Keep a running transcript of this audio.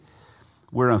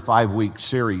We're in a 5-week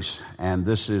series, and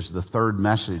this is the third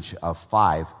message of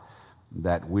 5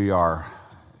 that we are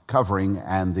covering,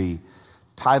 and the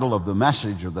title of the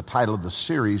message, or the title of the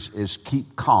series, is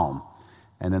Keep Calm.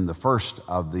 And in the first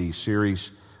of the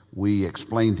series, we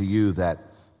explained to you that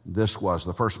this was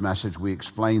the first message. We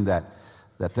explained that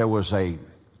there was a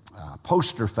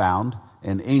poster found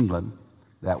in England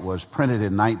that was printed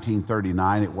in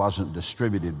 1939. It wasn't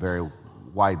distributed very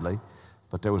widely,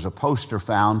 but there was a poster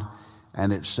found,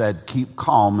 and it said, "Keep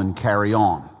calm and carry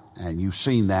on." And you've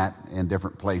seen that in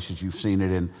different places. You've seen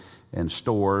it in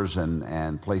stores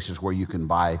and places where you can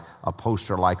buy a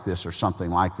poster like this or something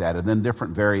like that. And then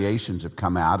different variations have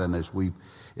come out, and as we've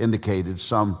indicated,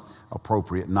 some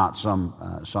appropriate, some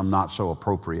not so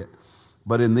appropriate.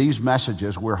 But in these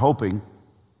messages, we're hoping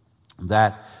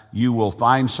that you will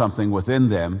find something within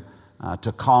them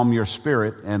to calm your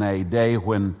spirit in a day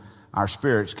when our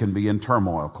spirits can be in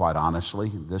turmoil, quite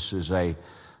honestly. This is a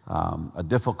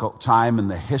difficult time in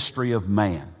the history of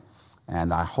man,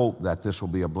 and I hope that this will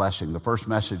be a blessing. The first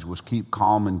message was keep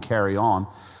calm and carry on.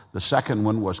 The second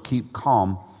one was keep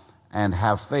calm and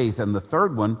have faith. And the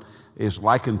third one is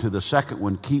likened to the second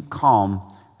one, keep calm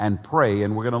and pray.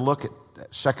 And we're going to look at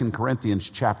 2 Corinthians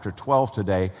chapter 12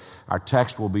 today. Our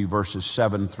text will be verses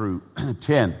 7 through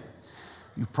 10.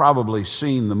 You've probably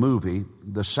seen the movie,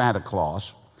 The Santa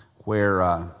Claus,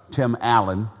 where Tim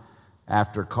Allen,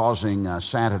 after causing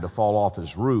Santa to fall off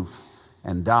his roof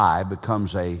and die,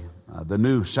 becomes the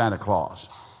new Santa Claus.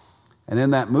 And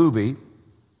in that movie,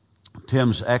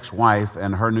 Tim's ex-wife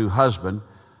and her new husband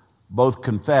both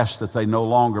confess that they no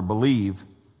longer believe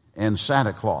in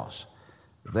Santa Claus.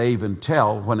 They even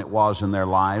tell when it was in their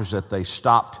lives that they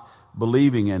stopped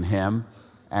believing in him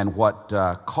and what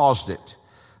caused it.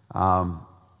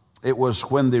 It was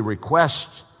when the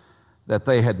requests that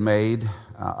they had made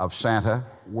of Santa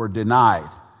were denied,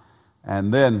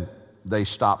 and then they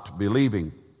stopped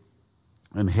believing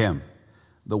in him.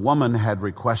 The woman had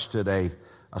requested a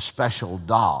special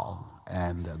doll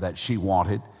and that she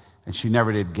wanted, and she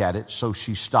never did get it, so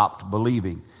she stopped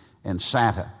believing in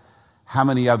Santa. How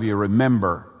many of you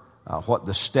remember what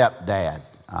the stepdad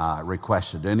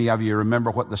requested? Any of you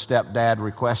remember what the stepdad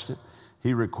requested?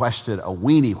 He requested a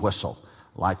weenie whistle,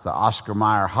 like the Oscar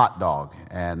Mayer hot dog,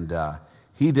 and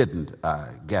he didn't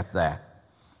get that.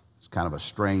 It's kind of a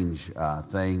strange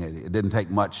thing. It didn't take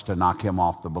much to knock him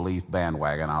off the belief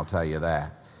bandwagon, I'll tell you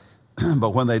that. But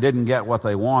when they didn't get what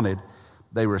they wanted,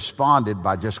 they responded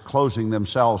by just closing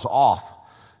themselves off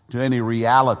to any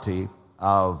reality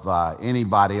of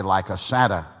anybody like a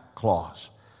Santa Claus.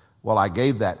 Well, I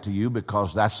gave that to you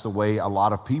because that's the way a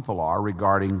lot of people are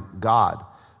regarding God.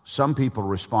 Some people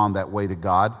respond that way to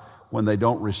God when they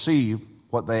don't receive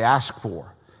what they ask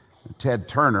for. Ted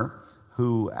Turner,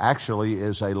 who actually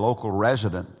is a local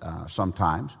resident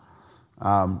sometimes,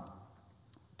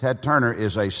 Ted Turner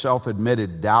is a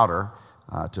self-admitted doubter,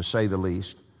 to say the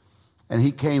least, and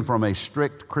he came from a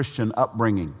strict Christian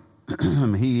upbringing.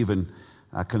 He even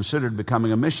considered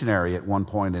becoming a missionary at one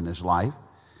point in his life.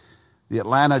 The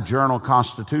Atlanta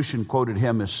Journal-Constitution quoted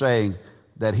him as saying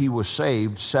that he was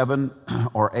saved 7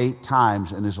 or 8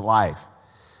 times in his life.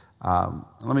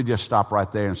 Let me just stop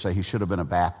right there and say he should have been a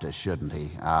Baptist, shouldn't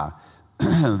he?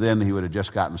 Then he would have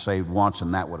just gotten saved once,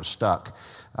 and that would have stuck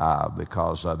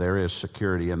because there is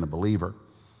security in the believer.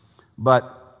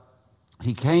 But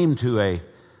he came to a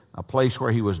place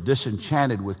where he was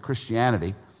disenchanted with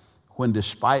Christianity when,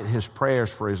 despite his prayers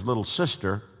for his little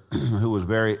sister, who was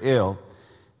very ill,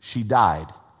 she died.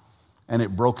 And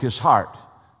it broke his heart.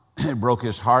 It broke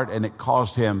his heart, and it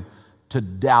caused him to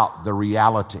doubt the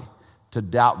reality, to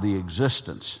doubt the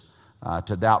existence,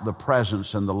 to doubt the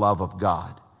presence and the love of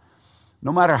God.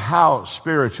 No matter how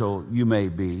spiritual you may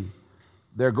be,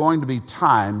 there are going to be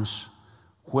times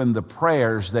when the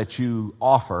prayers that you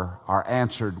offer are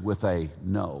answered with a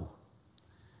no.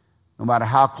 No matter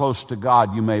how close to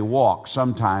God you may walk,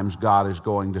 sometimes God is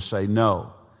going to say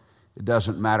no. It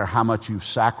doesn't matter how much you've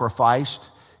sacrificed.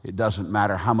 It doesn't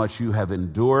matter how much you have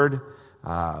endured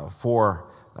for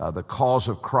the cause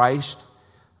of Christ.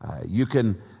 You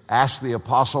can ask the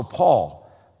Apostle Paul,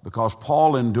 because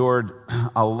Paul endured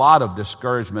a lot of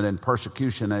discouragement and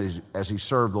persecution as he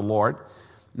served the Lord.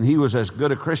 And he was as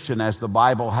good a Christian as the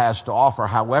Bible has to offer.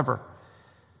 However,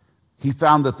 he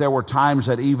found that there were times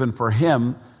that even for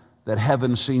him, that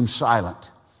heaven seemed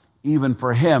silent. Even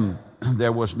for him,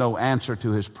 there was no answer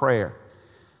to his prayer.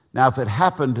 Now, if it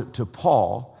happened to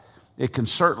Paul, it can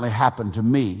certainly happen to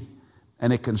me,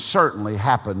 and it can certainly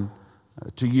happen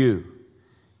to you.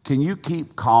 Can you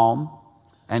keep calm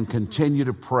and continue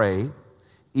to pray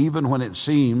even when it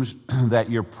seems that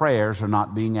your prayers are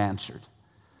not being answered?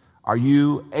 Are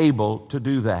you able to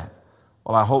do that?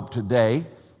 Well, I hope today,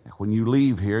 when you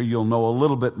leave here, you'll know a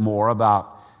little bit more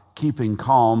about keeping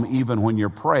calm even when you're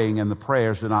praying and the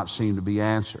prayers do not seem to be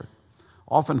answered.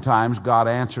 Oftentimes, God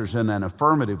answers in an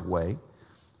affirmative way,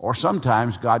 or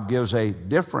sometimes God gives a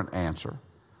different answer.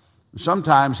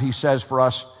 Sometimes He says for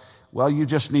us, well, you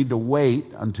just need to wait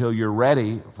until you're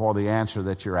ready for the answer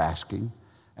that you're asking.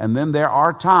 And then there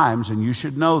are times, and you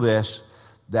should know this,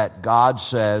 that God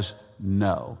says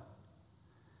no.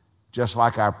 Just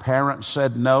like our parents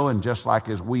said no, and just like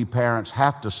as we parents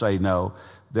have to say no,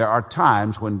 there are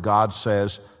times when God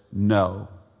says no.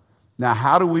 Now,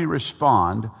 how do we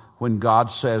respond when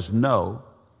God says no,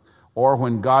 or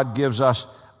when God gives us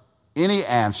any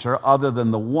answer other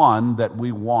than the one that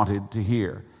we wanted to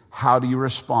hear? How do you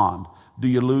respond? Do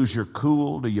you lose your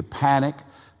cool? Do you panic?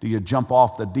 Do you jump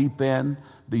off the deep end?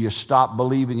 Do you stop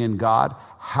believing in God?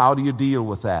 How do you deal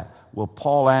with that? Well,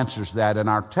 Paul answers that in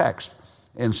our text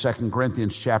in 2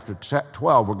 Corinthians chapter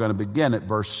 12. We're going to begin at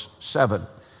verse 7.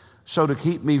 So to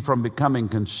keep me from becoming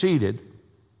conceited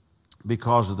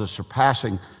because of the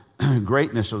surpassing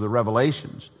greatness of the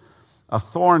revelations, a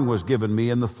thorn was given me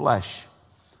in the flesh,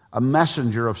 a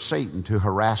messenger of Satan to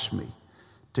harass me,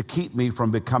 to keep me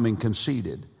from becoming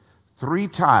conceited. 3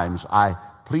 times I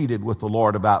pleaded with the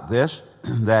Lord about this,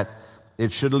 that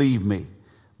it should leave me.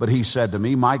 But He said to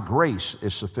me, my grace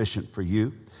is sufficient for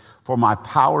you, for my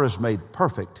power is made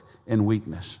perfect in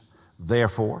weakness.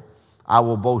 Therefore, I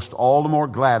will boast all the more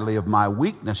gladly of my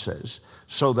weaknesses,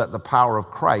 so that the power of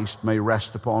Christ may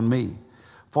rest upon me.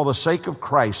 For the sake of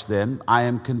Christ, then, I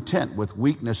am content with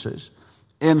weaknesses,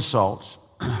 insults,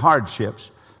 hardships,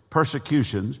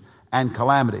 persecutions, and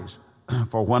calamities.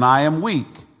 For when I am weak,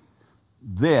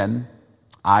 then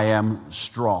I am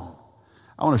strong.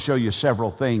 I want to show you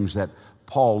several things that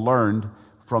Paul learned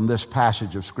from this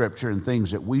passage of Scripture and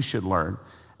things that we should learn.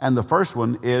 And the first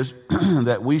one is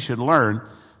that we should learn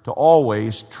to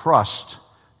always trust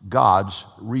God's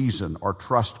reason or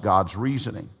trust God's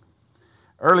reasoning.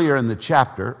 Earlier in the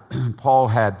chapter, Paul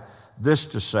had this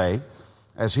to say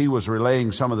as he was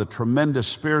relaying some of the tremendous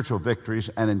spiritual victories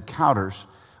and encounters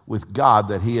with God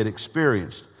that he had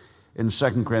experienced. In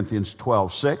 2 Corinthians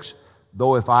 12:6,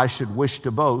 though if I should wish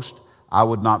to boast, I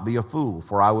would not be a fool,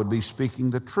 for I would be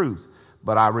speaking the truth.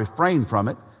 But I refrain from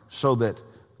it, so that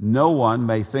no one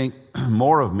may think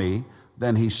more of me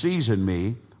than he sees in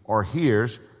me or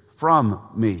hears from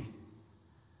me.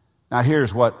 Now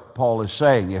here's what Paul is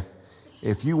saying.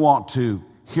 If you want to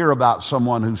hear about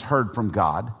someone who's heard from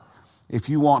God, if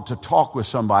you want to talk with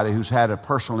somebody who's had a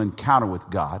personal encounter with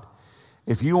God,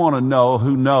 if you want to know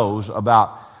who knows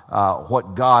about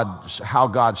how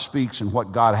God speaks and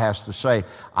what God has to say,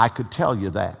 I could tell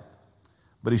you that.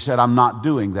 But he said, I'm not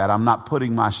doing that. I'm not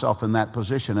putting myself in that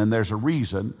position. And there's a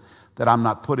reason that I'm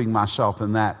not putting myself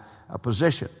in that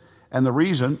position. And the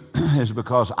reason is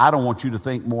because I don't want you to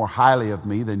think more highly of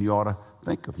me than you ought to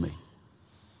think of me.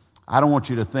 I don't want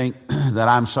you to think that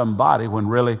I'm somebody when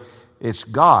really it's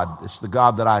God. It's the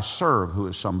God that I serve who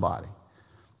is somebody.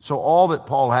 So all that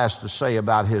Paul has to say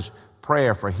about his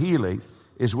prayer for healing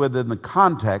is within the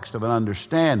context of an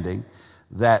understanding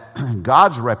that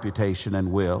God's reputation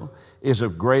and will is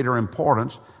of greater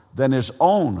importance than his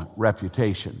own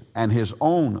reputation and his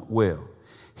own will.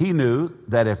 He knew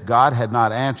that if God had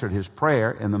not answered his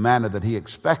prayer in the manner that he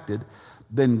expected,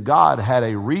 then God had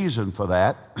a reason for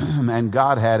that, and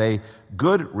God had a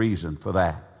good reason for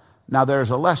that. Now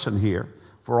there's a lesson here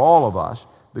for all of us,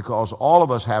 because all of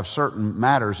us have certain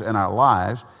matters in our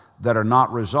lives that are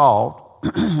not resolved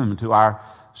to our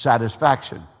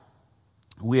satisfaction.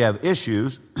 We have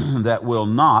issues that will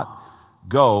not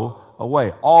go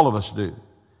away. All of us do.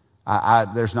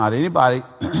 There's not anybody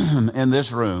in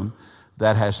this room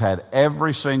that has had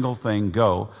every single thing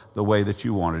go the way that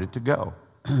you wanted it to go.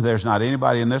 There's not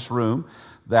anybody in this room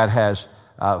that has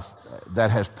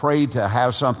prayed to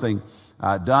have something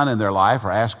done in their life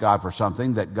or asked God for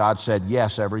something that God said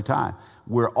yes every time.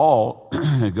 We're all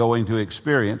going to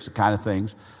experience the kind of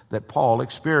things that Paul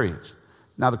experienced.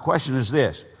 Now the question is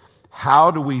this: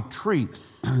 how do we treat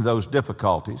those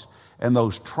difficulties and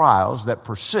those trials that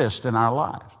persist in our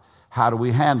lives? How do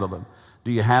we handle them?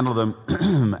 Do you handle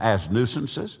them as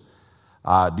nuisances?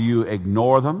 Do you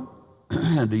ignore them?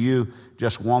 Do you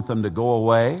just want them to go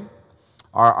away?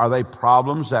 Are they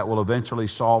problems that will eventually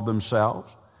solve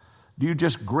themselves? Do you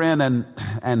just grin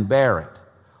and bear it?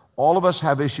 All of us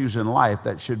have issues in life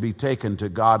that should be taken to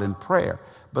God in prayer.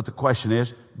 But the question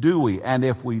is, do we? And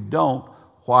if we don't,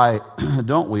 why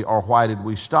don't we? Or why did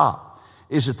we stop?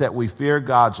 Is it that we fear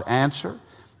God's answer?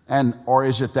 Or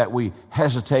is it that we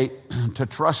hesitate to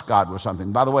trust God with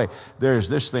something? By the way, there is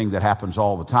this thing that happens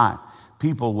all the time.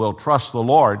 People will trust the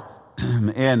Lord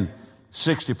in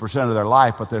 60% of their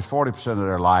life, but there's 40% of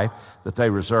their life that they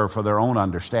reserve for their own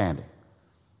understanding.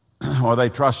 Or they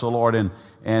trust the Lord in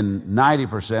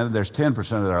 90%, there's 10%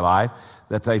 of their life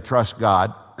that they trust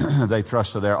God, they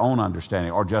trust to their own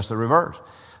understanding, or just the reverse.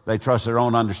 They trust their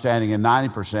own understanding in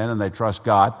 90% and they trust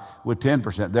God with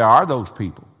 10%. There are those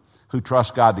people who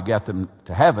trust God to get them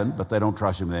to heaven, but they don't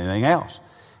trust Him with anything else.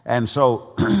 And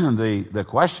so the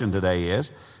question today is,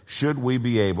 should we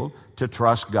be able to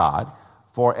trust God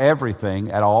for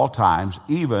everything at all times,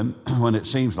 even when it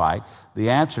seems like the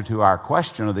answer to our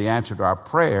question or the answer to our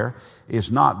prayer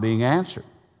is not being answered?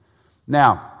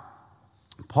 Now,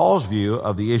 Paul's view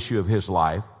of the issue of his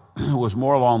life was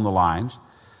more along the lines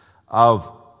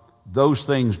of those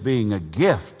things being a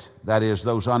gift, that is,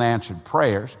 those unanswered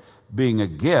prayers being a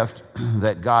gift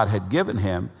that God had given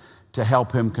him to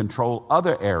help him control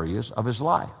other areas of his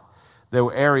life. There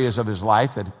were areas of his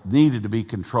life that needed to be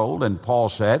controlled, and Paul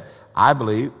said, I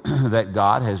believe that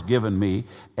God has given me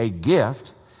a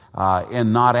gift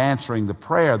in not answering the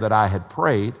prayer that I had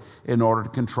prayed in order to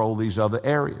control these other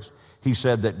areas. He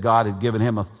said that God had given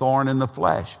him a thorn in the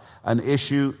flesh, an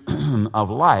issue of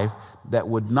life that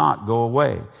would not go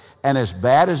away. And as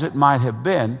bad as it might have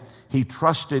been, he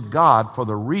trusted God for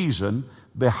the reason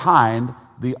behind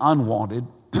the unwanted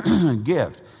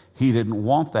gift. He didn't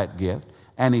want that gift,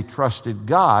 and he trusted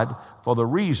God for the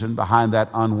reason behind that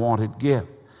unwanted gift.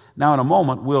 Now, in a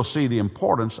moment, we'll see the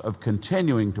importance of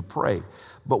continuing to pray.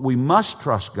 But we must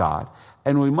trust God,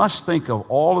 and we must think of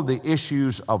all of the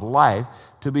issues of life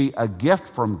to be a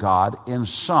gift from God in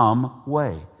some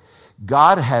way.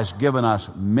 God has given us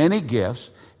many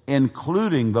gifts,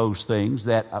 including those things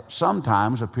that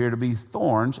sometimes appear to be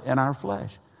thorns in our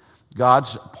flesh.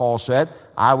 Paul said,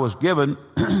 I was given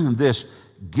this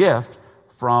gift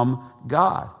from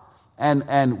God.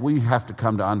 And we have to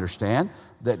come to understand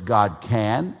that God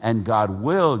can and God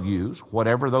will use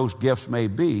whatever those gifts may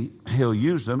be. He'll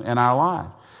use them in our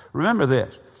lives. Remember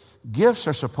this, gifts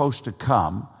are supposed to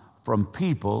come from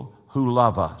people who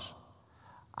love us.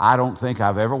 I don't think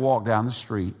I've ever walked down the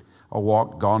street or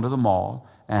gone to the mall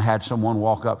and had someone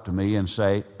walk up to me and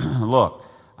say, look,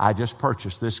 I just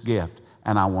purchased this gift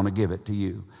and I want to give it to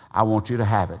you. I want you to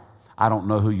have it. I don't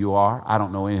know who you are. I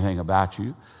don't know anything about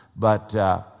you. But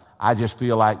I just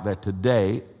feel like that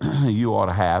today you ought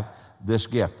to have this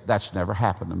gift. That's never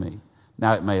happened to me.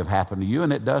 Now, it may have happened to you,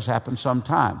 and it does happen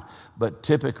sometimes. But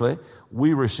typically,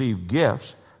 we receive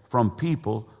gifts from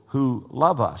people who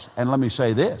love us. And let me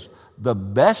say this, the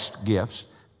best gifts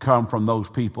come from those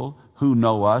people who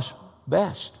know us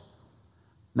best.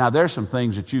 Now, there's some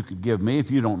things that you could give me if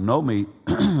you don't know me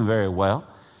very well.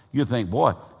 You think,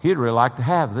 boy, he'd really like to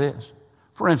have this.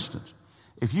 For instance,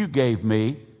 if you gave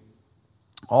me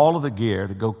all of the gear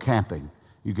to go camping,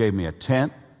 you gave me a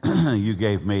tent, you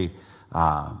gave me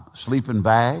sleeping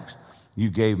bags, you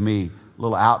gave me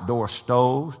little outdoor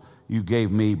stoves, you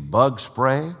gave me bug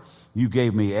spray, you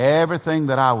gave me everything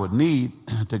that I would need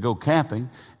to go camping,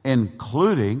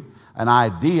 including an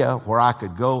idea where I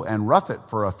could go and rough it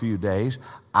for a few days,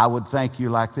 I would thank you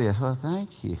like this. Well,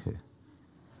 thank you.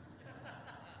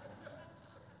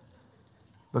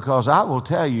 Because I will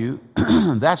tell you,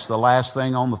 that's the last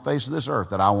thing on the face of this earth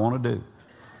that I want to do.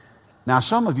 Now,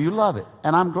 some of you love it,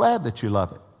 and I'm glad that you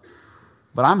love it.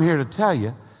 But I'm here to tell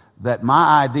you that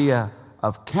my idea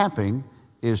of camping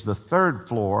is the third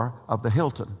floor of the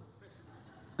Hilton.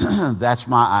 That's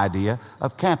my idea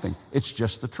of camping. It's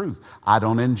just the truth. I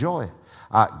don't enjoy it.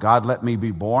 God let me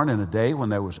be born in a day when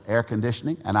there was air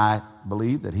conditioning, and I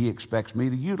believe that He expects me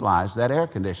to utilize that air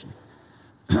conditioning.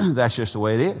 That's just the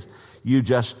way it is. You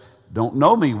just don't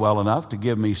know me well enough to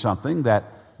give me something that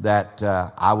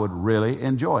I would really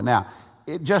enjoy. Now,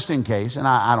 just in case, and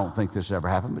I don't think this ever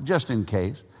happened, but just in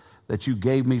case that you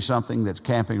gave me something that's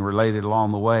camping related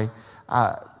along the way,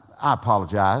 I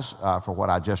apologize for what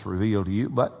I just revealed to you,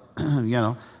 but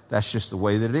that's just the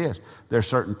way that it is. There's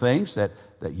certain things that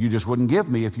you just wouldn't give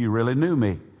me if you really knew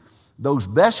me. Those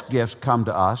best gifts come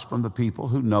to us from the people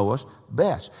who know us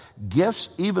best. Gifts,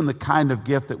 even the kind of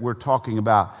gift that we're talking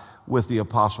about with the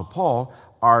Apostle Paul,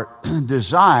 are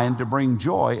designed to bring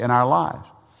joy in our lives.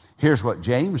 Here's what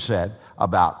James said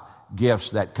about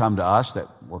gifts that come to us that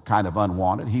were kind of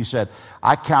unwanted. He said,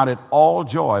 I count it all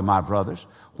joy, my brothers,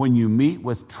 when you meet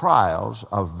with trials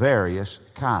of various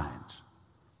kinds.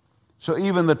 So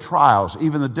even the trials,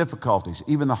 even the difficulties,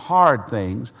 even the hard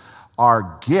things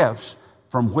are gifts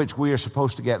from which we are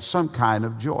supposed to get some kind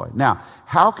of joy. Now,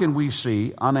 how can we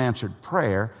see unanswered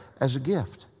prayer as a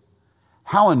gift?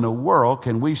 How in the world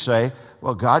can we say,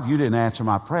 well, God, you didn't answer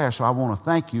my prayer, so I want to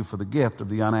thank you for the gift of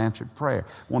the unanswered prayer.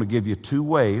 I want to give you 2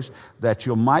 ways that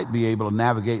you might be able to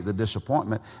navigate the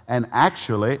disappointment and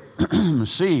actually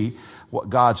see what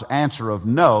God's answer of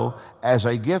no as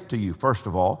a gift to you. First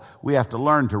of all, we have to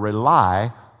learn to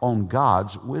rely on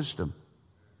God's wisdom.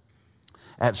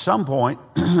 At some point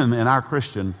in our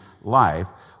Christian life,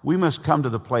 we must come to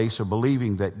the place of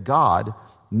believing that God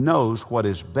knows what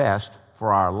is best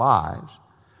for our lives,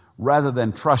 rather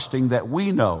than trusting that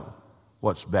we know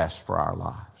what's best for our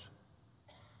lives.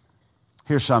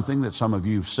 Here's something that some of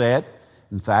you have said.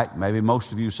 In fact, maybe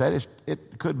most of you said it.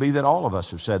 It could be that all of us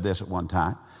have said this at one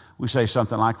time. We say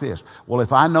something like this: well,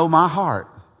 if I know my heart,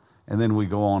 and then we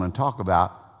go on and talk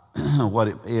about what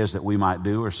it is that we might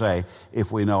do or say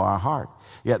if we know our heart.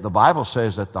 Yet the Bible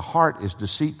says that the heart is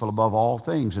deceitful above all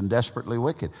things and desperately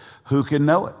wicked. Who can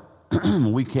know it?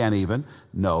 We can't even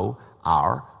know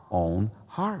our own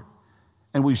heart.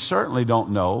 And we certainly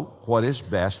don't know what is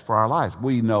best for our lives.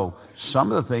 We know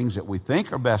some of the things that we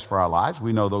think are best for our lives.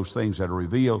 We know those things that are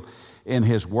revealed in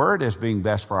His Word as being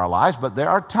best for our lives. But there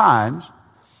are times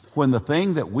when the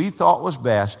thing that we thought was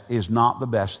best is not the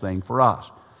best thing for us.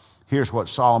 Here's what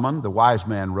Solomon, the wise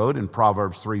man, wrote in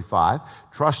Proverbs 3:5.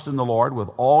 Trust in the Lord with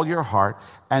all your heart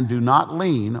and do not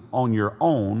lean on your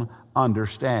own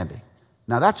understanding.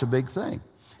 Now that's a big thing.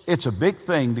 It's a big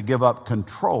thing to give up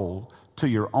control to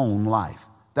your own life.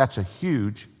 That's a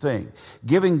huge thing.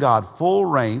 Giving God full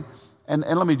reign, and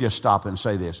let me just stop and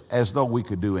say this, as though we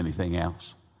could do anything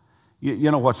else. You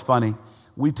know what's funny?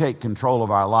 We take control of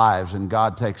our lives, and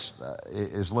God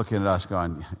is looking at us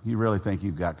going, you really think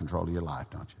you've got control of your life,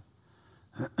 don't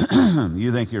you?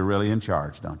 You think you're really in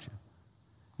charge, don't you?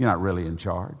 You're not really in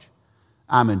charge.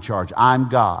 I'm in charge. I'm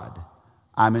God.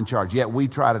 I'm in charge. Yet we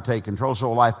try to take control,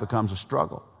 so life becomes a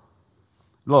struggle.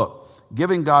 Look,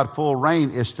 giving God full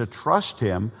reign is to trust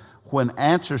Him when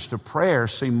answers to prayer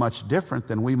seem much different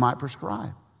than we might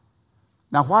prescribe.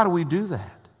 Now, why do we do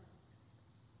that?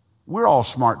 We're all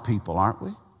smart people, aren't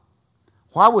we?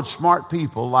 Why would smart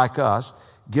people like us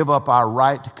give up our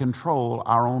right to control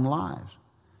our own lives?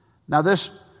 Now, this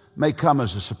may come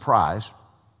as a surprise.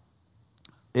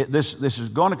 This is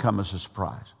going to come as a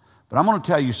surprise. But I'm going to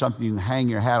tell you something you can hang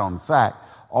your hat on. In fact,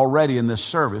 already in this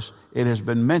service, it has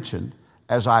been mentioned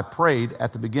as I prayed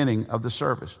at the beginning of the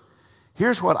service.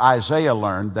 Here's what Isaiah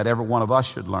learned that every one of us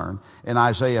should learn in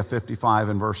Isaiah 55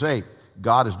 and verse 8.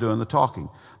 God is doing the talking.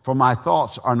 For my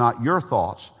thoughts are not your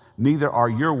thoughts, neither are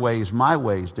your ways my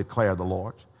ways, declare the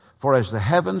Lord. For as the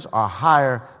heavens are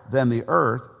higher than the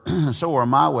earth, so are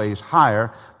my ways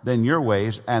higher than your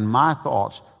ways, and my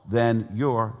thoughts than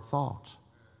your thoughts.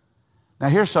 Now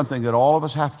here's something that all of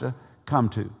us have to come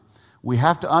to. We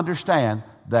have to understand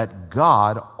that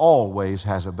God always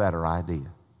has a better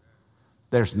idea.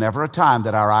 There's never a time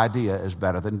that our idea is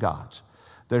better than God's.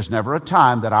 There's never a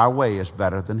time that our way is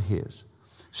better than His.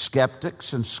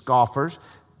 Skeptics and scoffers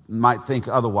might think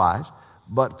otherwise,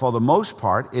 but for the most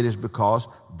part, it is because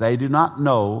they do not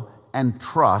know and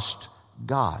trust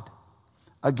God.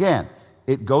 Again,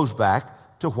 it goes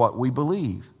back to what we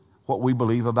believe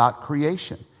about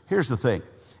creation. Here's the thing.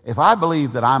 If I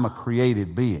believe that I'm a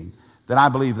created being, then I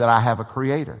believe that I have a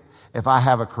creator. If I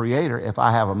have a creator, if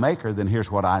I have a maker, then here's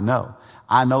what I know.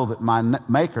 I know that my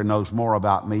maker knows more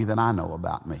about me than I know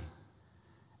about me.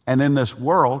 And in this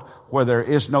world where there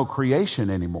is no creation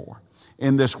anymore,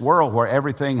 in this world where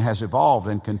everything has evolved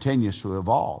and continues to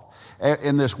evolve,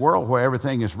 in this world where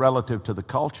everything is relative to the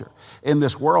culture, in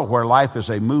this world where life is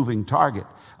a moving target,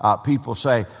 people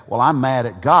say, well, I'm mad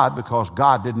at God because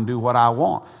God didn't do what I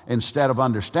want, instead of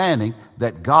understanding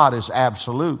that God is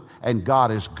absolute and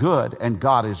God is good and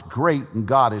God is great and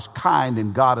God is kind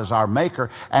and God is our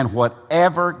maker, and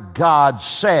whatever God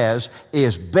says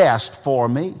is best for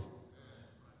me.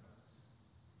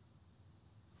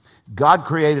 God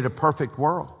created a perfect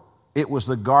world. It was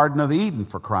the Garden of Eden,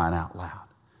 for crying out loud.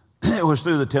 It was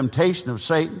through the temptation of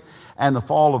Satan and the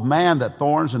fall of man that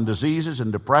thorns and diseases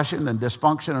and depression and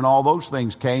dysfunction and all those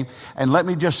things came. And let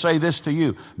me just say this to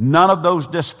you. None of those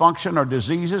dysfunction or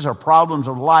diseases or problems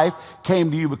of life came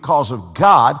to you because of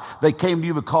God. They came to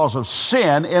you because of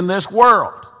sin in this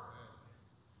world.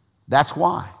 That's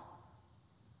why.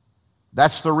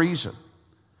 That's the reason.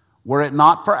 Were it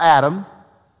not for Adam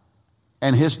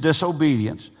and his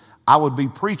disobedience, I would be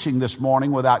preaching this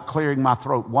morning without clearing my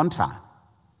throat one time.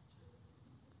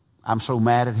 I'm so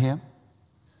mad at him,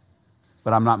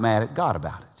 but I'm not mad at God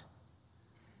about it.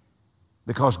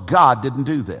 Because God didn't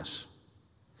do this.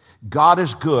 God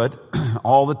is good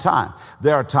all the time.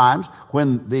 There are times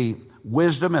when the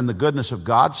wisdom and the goodness of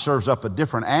God serves up a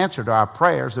different answer to our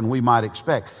prayers than we might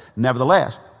expect.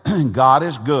 Nevertheless, God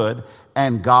is good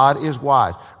and God is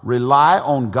wise. Rely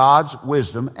on God's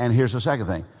wisdom, and here's the second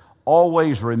thing.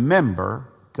 Always remember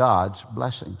God's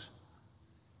blessings.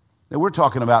 Now, we're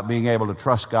talking about being able to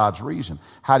trust God's reason.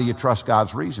 How do you trust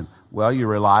God's reason? Well, you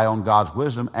rely on God's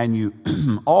wisdom and you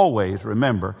always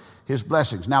remember His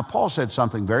blessings. Now, Paul said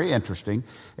something very interesting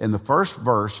in the first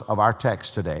verse of our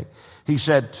text today. He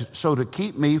said, so to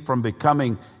keep me from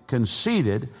becoming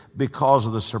conceited because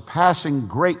of the surpassing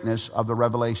greatness of the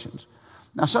revelations.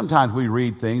 Now, sometimes we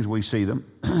read things, we see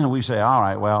them, and we say, all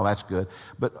right, well, that's good.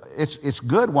 But it's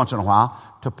good once in a while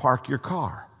to park your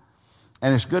car.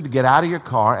 And it's good to get out of your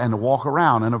car and to walk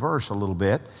around in a verse a little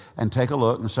bit and take a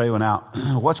look and say, well, now,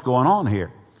 what's going on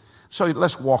here? So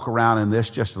let's walk around in this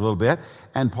just a little bit.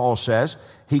 And Paul says,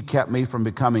 He kept me from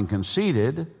becoming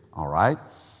conceited. All right.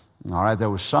 There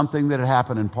was something that had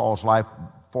happened in Paul's life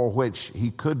for which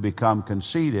he could become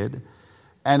conceited.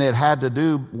 And it had to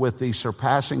do with the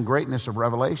surpassing greatness of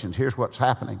revelations. Here's what's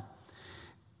happening.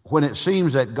 When it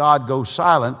seems that God goes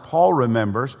silent, Paul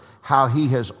remembers how He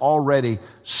has already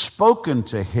spoken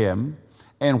to him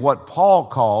in what Paul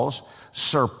calls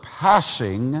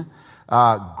surpassing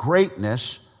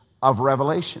greatness of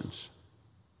revelations.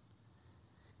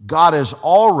 God has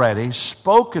already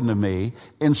spoken to me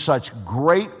in such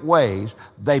great ways,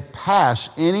 they pass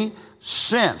any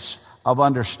sense of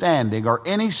understanding or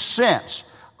any sense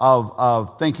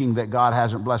of thinking that God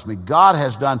hasn't blessed me. God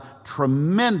has done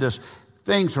tremendous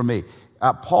things for me.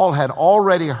 Paul had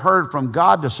already heard from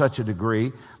God to such a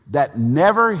degree that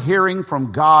never hearing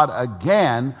from God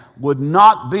again would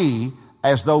not be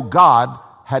as though God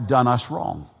had done us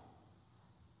wrong.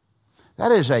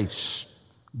 That is a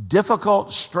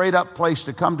difficult, straight-up place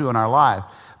to come to in our life.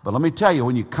 But let me tell you,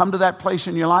 when you come to that place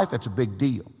in your life, it's a big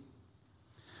deal.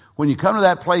 When you come to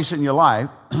that place in your life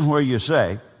where you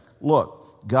say,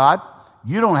 look, God,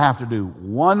 you don't have to do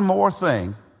one more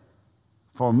thing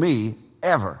for me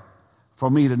ever for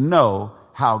me to know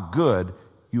how good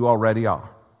you already are.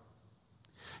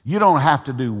 You don't have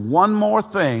to do one more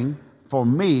thing for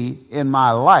me in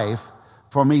my life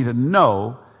for me to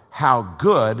know how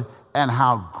good and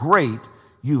how great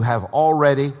you have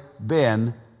already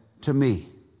been to me.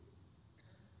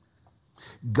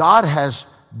 God has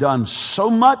done so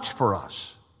much for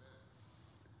us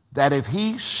that if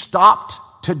He stopped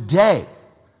today,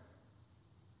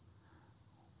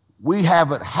 we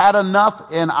haven't had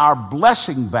enough in our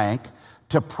blessing bank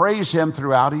to praise Him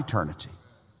throughout eternity.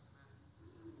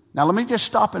 Now, let me just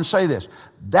stop and say this.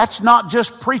 That's not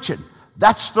just preaching.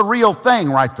 That's the real thing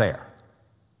right there.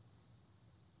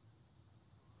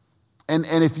 And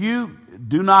if you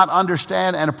do not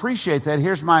understand and appreciate that,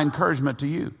 here's my encouragement to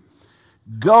you.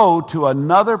 Go to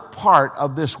another part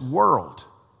of this world.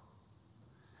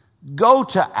 Go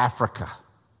to Africa.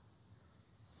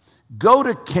 Go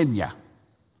to Kenya.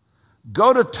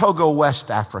 Go to Togo, West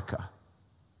Africa.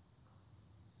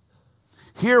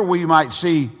 Here we might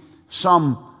see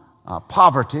some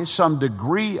poverty, some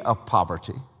degree of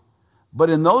poverty, but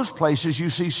in those places you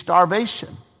see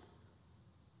starvation.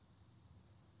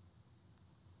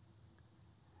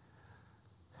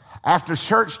 After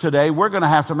church today, we're going to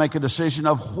have to make a decision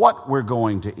of what we're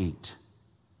going to eat.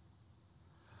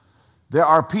 There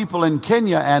are people in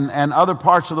Kenya and other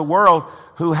parts of the world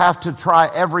who have to try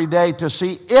every day to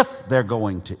see if they're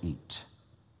going to eat,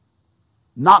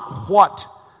 not what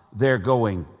they're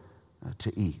going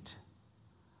to eat.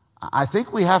 I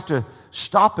think we have to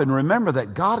stop and remember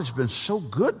that God has been so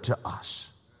good to us.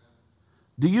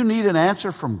 Do you need an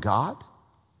answer from God?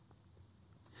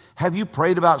 Have you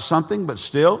prayed about something but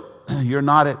still you're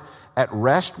not at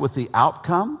rest with the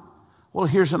outcome? Well,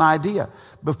 here's an idea.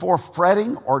 Before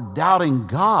fretting or doubting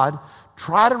God,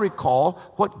 try to recall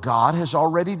what God has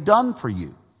already done for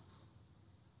you.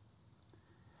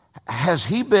 Has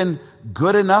He been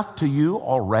good enough to you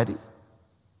already?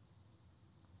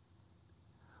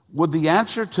 Would the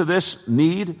answer to this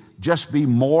need just be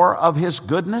more of His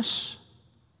goodness?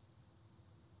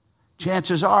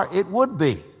 Chances are it would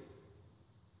be.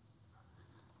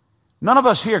 None of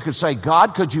us here could say,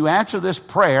 God, could you answer this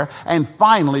prayer and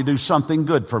finally do something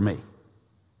good for me?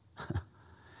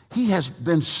 He has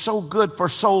been so good for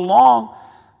so long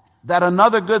that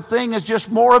another good thing is just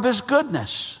more of His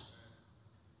goodness.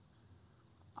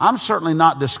 I'm certainly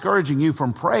not discouraging you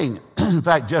from praying. In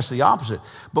fact, just the opposite.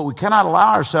 But we cannot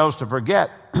allow ourselves to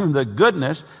forget the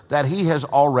goodness that He has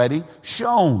already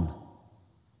shown.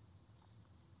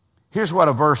 Here's what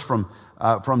a verse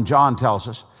from John tells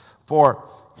us. For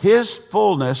His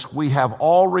fullness we have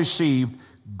all received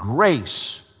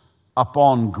grace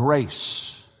upon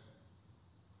grace.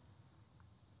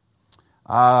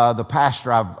 The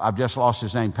pastor, I've just lost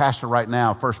his name, pastor right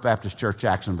now, First Baptist Church,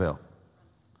 Jacksonville.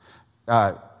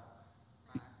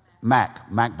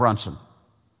 Mac Brunson.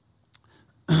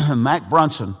 Mac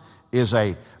Brunson is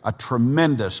a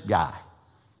tremendous guy,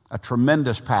 a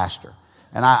tremendous pastor.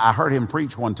 And I heard him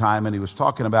preach one time, and he was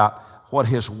talking about what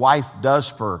his wife does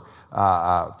for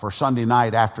Sunday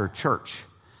night after church.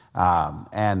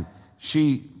 And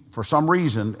she, for some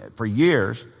reason, for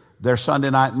years, their Sunday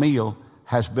night meal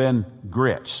has been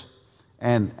grits.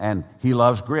 And he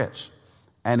loves grits.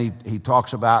 And he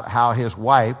talks about how his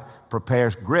wife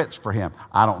prepares grits for him.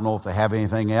 I don't know if they have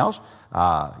anything else.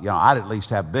 I'd at least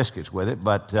have biscuits with it,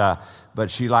 but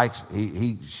she likes,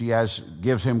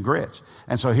 gives him grits.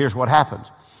 And so here's what happens.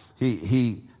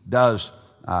 She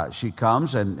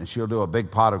comes and she'll do a big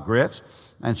pot of grits,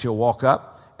 and she'll walk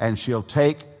up and she'll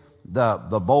take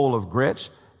the bowl of grits,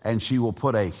 and she will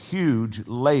put a huge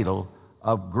ladle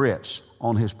of grits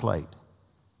on his plate.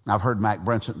 Now, I've heard Mac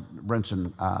Brunson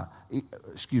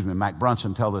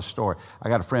tell this story. I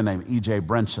got a friend named E.J.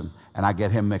 Brinson, and I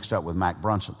get him mixed up with Mac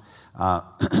Brunson.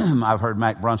 I've heard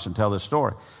Mac Brunson tell this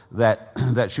story,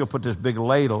 that she'll put this big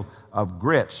ladle of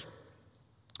grits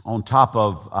on top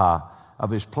of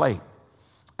his plate.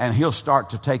 And he'll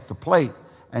start to take the plate,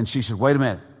 and she says, wait a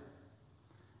minute.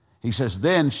 He says,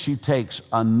 then she takes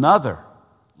another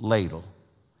ladle,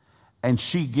 and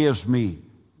she gives me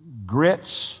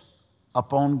grits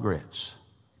upon grits.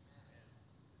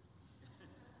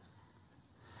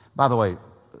 By the way,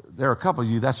 there are a couple of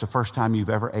you, that's the first time you've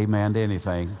ever amened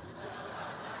anything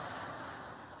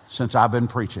since I've been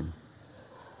preaching.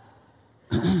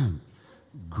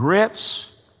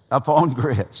 Grits upon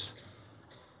grits.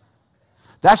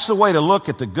 That's the way to look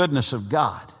at the goodness of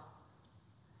God.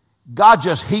 God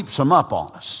just heaps them up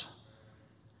on us.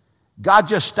 God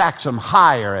just stacks them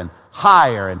higher and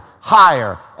higher and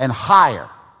higher and higher.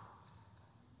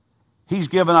 He's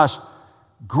given us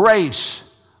grace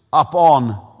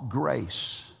upon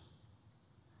grace.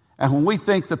 And when we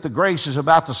think that the grace is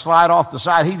about to slide off the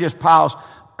side, he just piles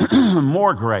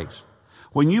more grace.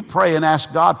 When you pray and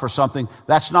ask God for something,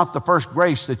 that's not the first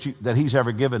grace that he's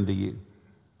ever given to you.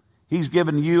 He's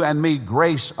given you and me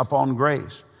grace upon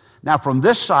grace. Now, from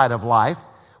this side of life,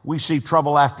 we see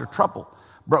trouble after trouble.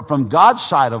 But from God's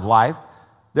side of life,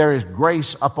 there is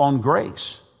grace upon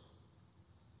grace.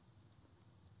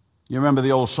 You remember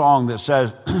the old song that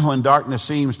says, when darkness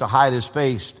seems to hide his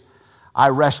face, I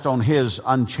rest on his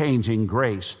unchanging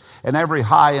grace. In every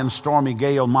high and stormy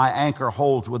gale, my anchor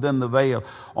holds within the veil.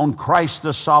 On Christ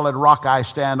the solid rock I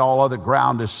stand. All other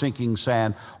ground is sinking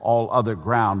sand. All other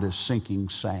ground is sinking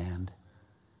sand.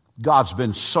 God's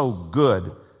been so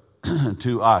good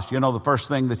to us. You know the first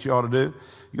thing that you ought to do?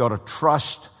 You ought to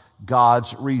trust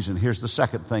God's reason. Here's the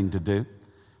second thing to do.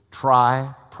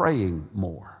 Try praying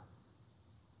more.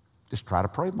 Just try to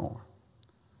pray more.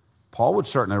 Paul would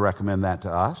certainly recommend that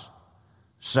to us.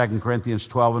 2 Corinthians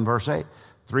 12 and verse 8.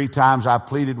 3 times I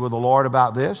pleaded with the Lord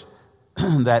about this,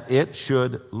 that it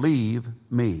should leave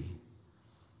me.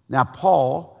 Now,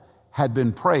 Paul had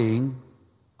been praying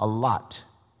a lot.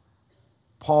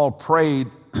 Paul prayed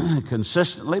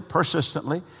consistently,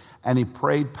 persistently, and he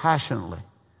prayed passionately.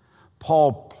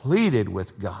 Paul pleaded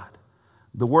with God.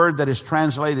 The word that is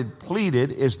translated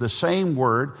pleaded is the same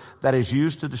word that is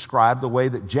used to describe the way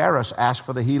that Jairus asked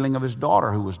for the healing of his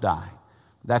daughter who was dying.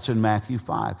 That's in Matthew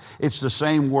 5. It's the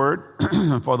same word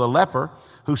for the leper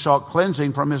who sought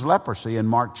cleansing from his leprosy in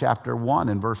Mark chapter 1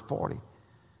 and verse 40.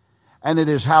 And it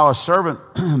is how a servant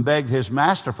begged his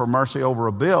master for mercy over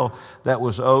a bill that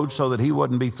was owed so that he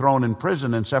wouldn't be thrown in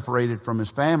prison and separated from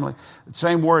his family. The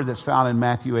same word that's found in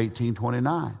Matthew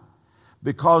 18:29.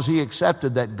 Because he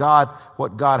accepted that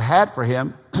what God had for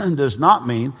him does not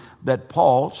mean that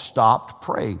Paul stopped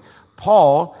praying.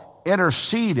 Paul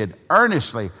interceded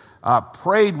earnestly,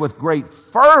 prayed with great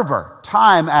fervor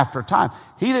time after time.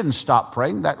 He didn't stop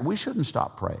praying. That we shouldn't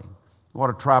stop praying. We ought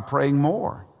to try praying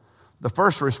more. The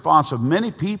first response of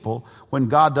many people when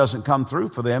God doesn't come through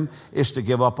for them is to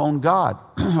give up on God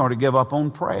or to give up on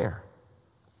prayer.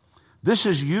 This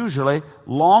is usually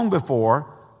long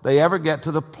before they ever get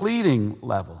to the pleading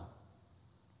level.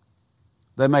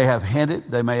 They may have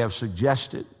hinted, they may have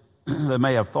suggested, they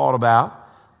may have thought about,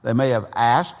 they may have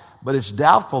asked, but it's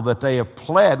doubtful that they have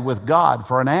pled with God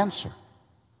for an answer.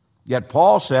 Yet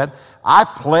Paul said, I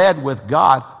pled with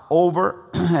God over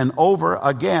and over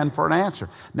again for an answer.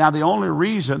 Now, the only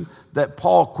reason that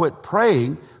Paul quit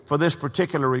praying for this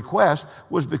particular request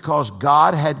was because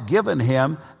God had given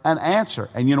him an answer.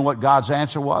 And you know what God's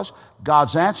answer was?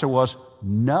 God's answer was,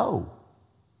 no.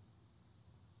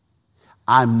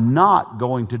 I'm not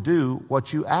going to do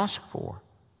what you ask for.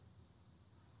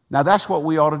 Now, that's what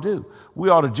we ought to do. We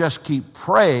ought to just keep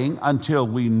praying until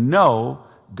we know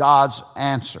God's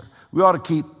answer. We ought to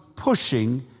keep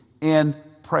pushing in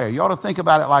prayer. You ought to think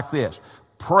about it like this.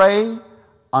 Pray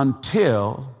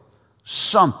until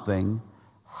something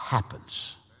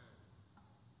happens.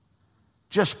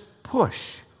 Just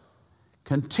push.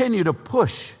 Continue to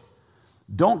push.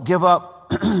 Don't give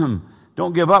up.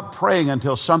 Don't give up praying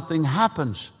until something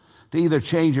happens to either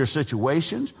change your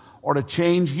situations or to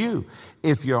change you.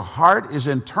 If your heart is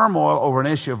in turmoil over an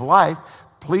issue of life,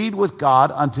 plead with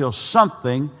God until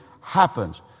something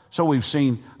happens. So we've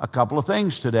seen a couple of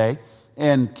things today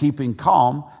in keeping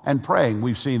calm and praying.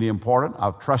 We've seen the importance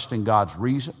of trusting God's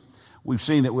reason. We've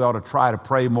seen that we ought to try to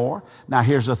pray more. Now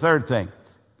here's the third thing.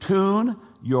 Tune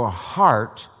your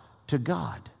heart to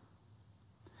God.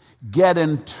 Get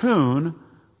in tune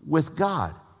with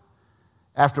God.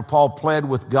 After Paul pled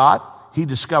with God, he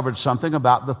discovered something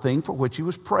about the thing for which he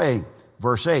was praying.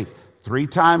 Verse 8, 3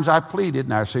 times I pleaded.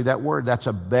 Now see that word, that's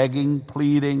a begging,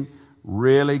 pleading,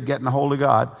 really getting a hold of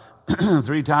God.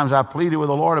 3 times I pleaded with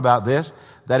the Lord about this,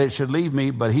 that it should leave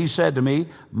me. But he said to me,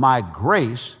 my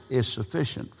grace is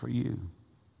sufficient for you.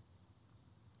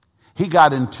 He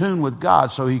got in tune with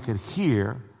God so he could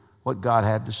hear what God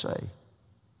had to say.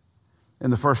 In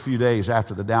the first few days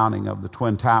after the downing of the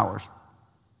Twin Towers,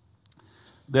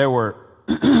 there were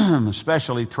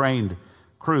specially trained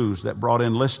crews that brought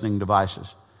in listening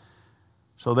devices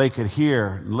so they could hear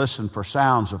and listen for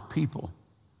sounds of people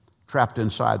trapped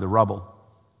inside the rubble.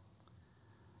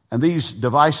 And these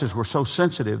devices were so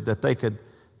sensitive that they could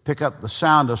pick up the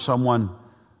sound of someone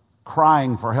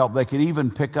crying for help. They could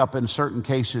even pick up, in certain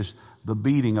cases, the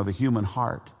beating of a human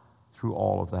heart through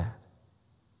all of that.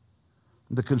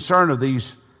 The concern of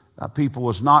these people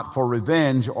was not for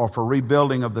revenge or for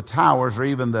rebuilding of the towers or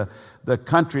even the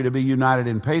country to be united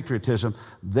in patriotism.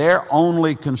 Their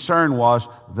only concern was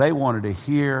they wanted to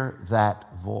hear that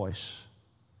voice.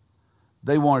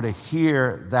 They wanted to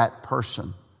hear that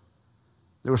person.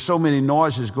 There were so many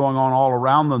noises going on all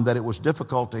around them that it was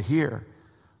difficult to hear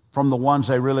from the ones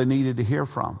they really needed to hear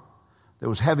from. There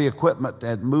was heavy equipment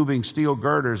and moving steel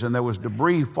girders, and there was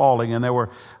debris falling, and there were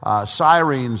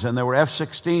sirens, and there were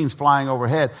F-16s flying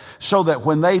overhead, so that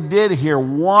when they did hear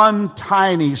one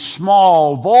tiny,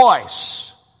 small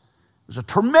voice, it was a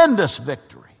tremendous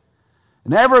victory.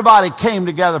 And everybody came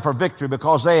together for victory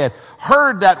because they had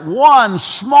heard that one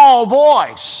small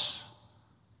voice.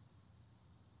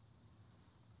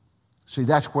 See,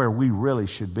 that's where we really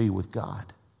should be with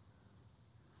God.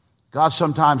 God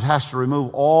sometimes has to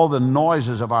remove all the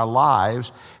noises of our lives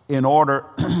in order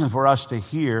for us to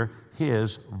hear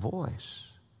His voice.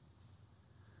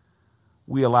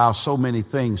 We allow so many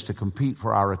things to compete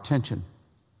for our attention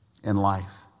in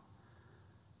life.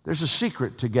 There's a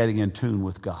secret to getting in tune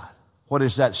with God. What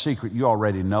is that secret? You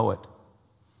already know it.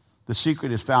 The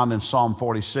secret is found in Psalm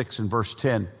 46 and verse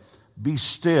 10. Be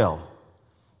still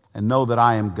and know that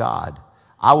I am God.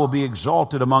 I will be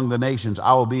exalted among the nations.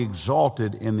 I will be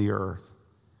exalted in the earth.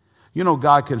 You know,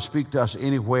 God can speak to us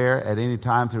anywhere, at any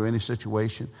time, through any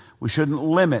situation. We shouldn't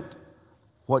limit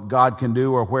what God can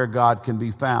do or where God can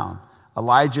be found.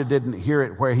 Elijah didn't hear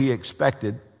it where he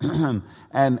expected,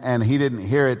 and he didn't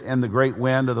hear it in the great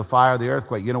wind or the fire or the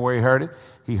earthquake. You know where he heard it?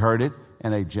 He heard it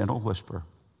in a gentle whisper.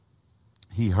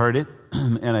 He heard it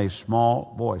in a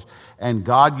small voice. And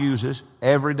God uses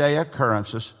everyday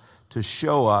occurrences to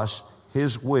show us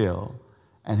His will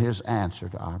and His answer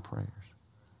to our prayers.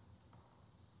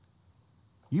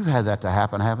 You've had that to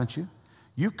happen, haven't you?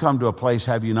 You've come to a place,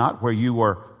 have you not, where you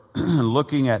were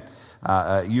looking at,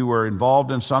 you were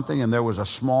involved in something and there was a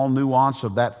small nuance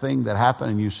of that thing that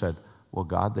happened and you said, well,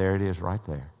 God, there it is right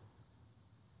there.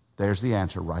 There's the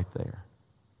answer right there.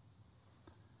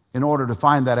 In order to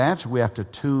find that answer, we have to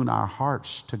tune our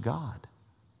hearts to God.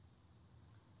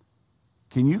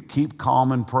 Can you keep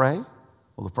calm and pray?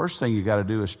 Well, the first thing you got to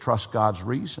do is trust God's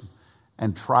reason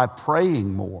and try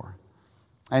praying more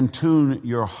and tune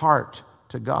your heart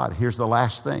to God. Here's the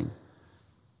last thing.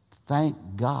 Thank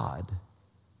God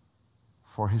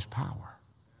for His power.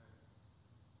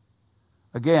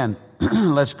 Again,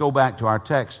 let's go back to our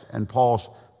text and Paul's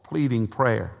pleading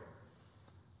prayer.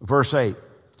 Verse 8,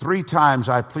 3 times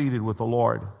I pleaded with the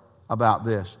Lord about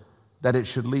this, that it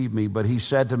should leave me. But He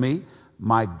said to me,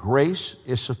 my grace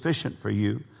is sufficient for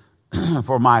you,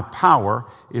 for my power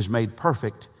is made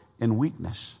perfect in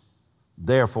weakness.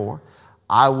 Therefore,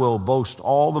 I will boast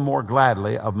all the more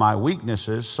gladly of my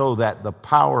weaknesses so that the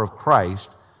power of Christ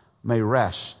may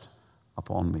rest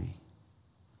upon me.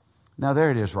 Now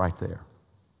there it is right there.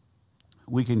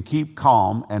 We can keep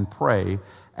calm and pray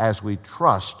as we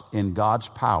trust in God's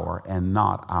power and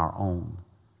not our own.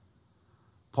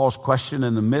 Paul's question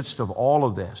in the midst of all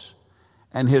of this,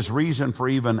 and his reason for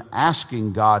even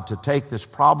asking God to take this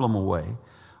problem away,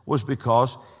 was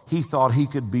because he thought he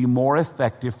could be more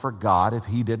effective for God if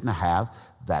he didn't have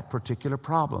that particular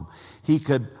problem. He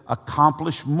could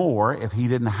accomplish more if he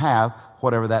didn't have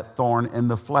whatever that thorn in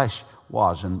the flesh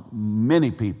was. And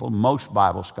many people, most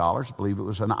Bible scholars, believe it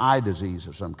was an eye disease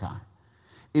of some kind.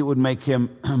 It would make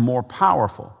him more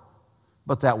powerful.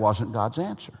 But that wasn't God's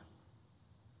answer.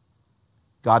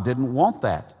 God didn't want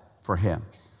that for him.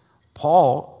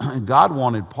 God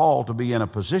wanted Paul to be in a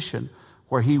position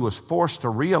where he was forced to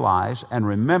realize and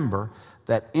remember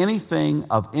that anything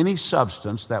of any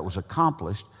substance that was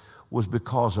accomplished was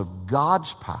because of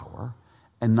God's power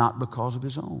and not because of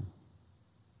his own.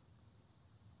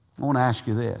 I want to ask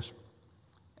you this.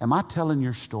 Am I telling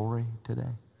your story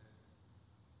today?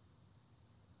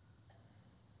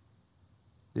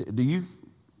 Do you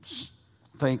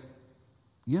think,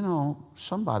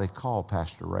 somebody called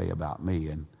Pastor Ray about me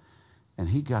and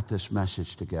he got this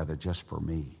message together just for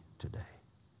me today?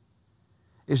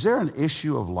 Is there an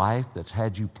issue of life that's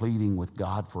had you pleading with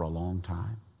God for a long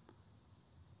time?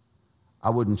 I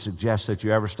wouldn't suggest that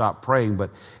you ever stop praying,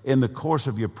 but in the course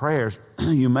of your prayers,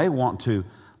 you may want to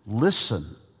listen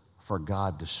for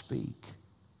God to speak.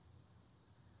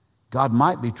 God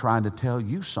might be trying to tell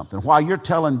you something. While you're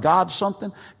telling God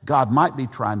something, God might be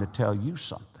trying to tell you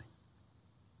something.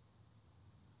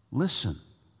 Listen,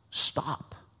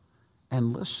 stop,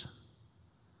 and listen.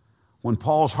 When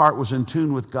Paul's heart was in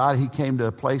tune with God, he came to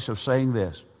a place of saying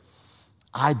this: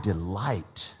 I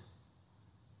delight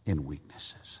in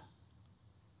weaknesses.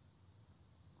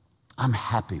 I'm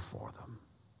happy for them.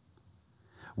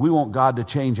 We want God to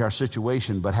change our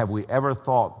situation, but have we ever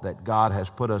thought that God has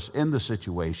put us in the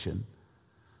situation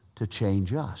to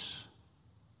change us?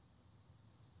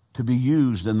 To be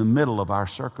used in the middle of our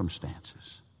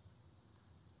circumstances?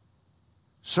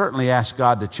 Certainly ask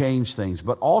God to change things,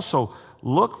 but also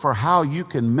look for how you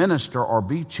can minister or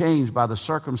be changed by the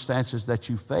circumstances that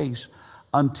you face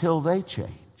until they change.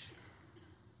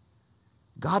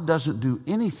 God doesn't do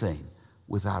anything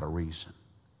without a reason.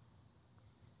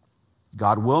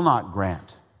 God will not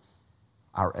grant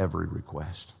our every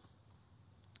request.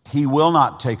 He will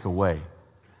not take away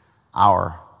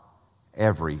our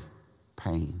every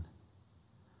pain.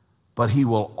 But He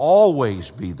will always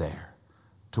be there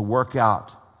to work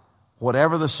out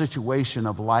whatever the situation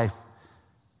of life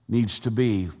needs to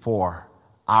be for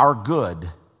our good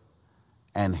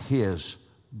and His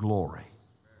glory.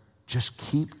 Just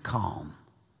keep calm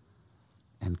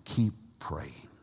and keep praying.